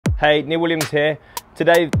Hey, Neil Williams here.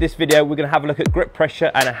 Today, this video, we're going to have a look at grip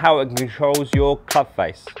pressure and how it controls your club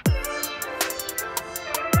face.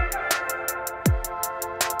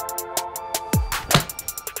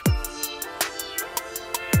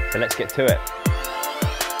 So let's get to it.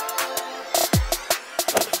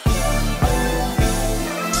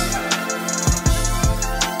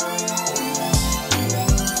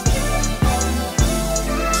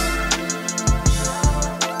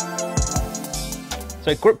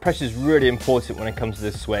 So grip pressure is really important when it comes to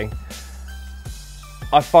this swing.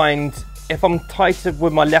 I find if I'm tighter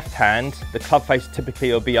with my left hand, the club face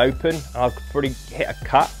typically will be open and I'll probably hit a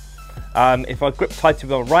cut. If I grip tighter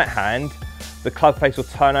with my right hand, the club face will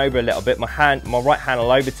turn over a little bit. My right hand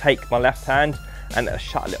will overtake my left hand and it'll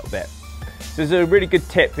shut a little bit. So this is a really good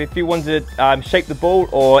tip if you want to shape the ball,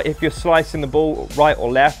 or if you're slicing the ball right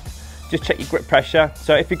or left, just check your grip pressure.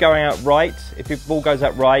 So if you're going out right, if your ball goes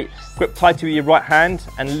out right, grip tighter with your right hand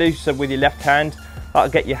and looser with your left hand.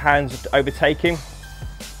 That'll get your hands overtaking.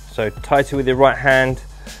 So tighter with your right hand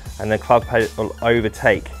and the club face will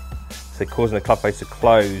overtake. So causing the club face to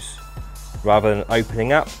close rather than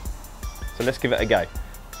opening up. So let's give it a go.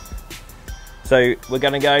 So we're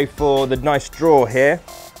going to go for the nice draw here.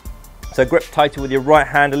 So grip tighter with your right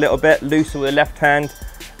hand a little bit, looser with the left hand,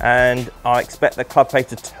 and I expect the club face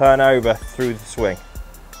to turn over through the swing.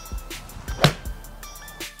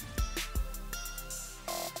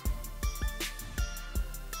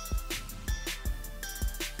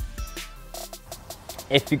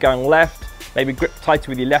 If you're going left, maybe grip tighter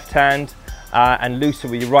with your left hand and looser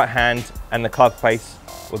with your right hand, and the club face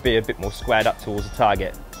will be a bit more squared up towards the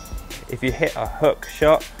target. If you hit a hook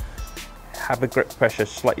shot, have the grip pressure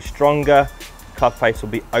slightly stronger, club face will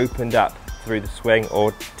be opened up through the swing,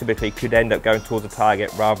 or typically could end up going towards the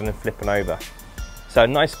target rather than flipping over. So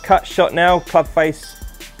nice cut shot now, club face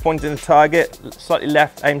pointing the target, slightly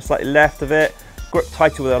left, aim slightly left of it, grip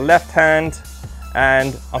tighter with the left hand,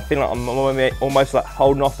 and I'm feeling like I'm almost like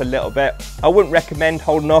holding off a little bit. I wouldn't recommend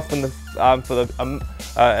holding off on the, for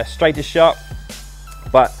a straighter shot,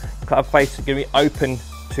 but club face is going to be open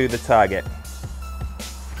to the target.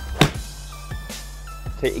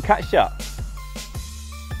 So you cut shot.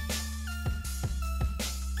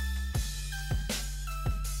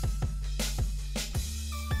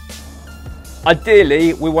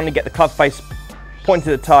 Ideally, we want to get the club face point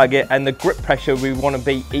to the target, and the grip pressure, we want to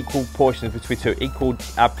be equal portions between the two, equal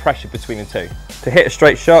pressure between the two. To hit a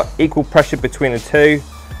straight shot, equal pressure between the two.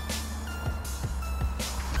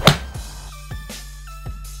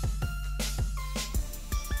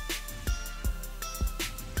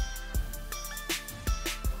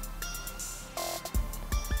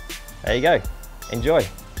 There you go, enjoy.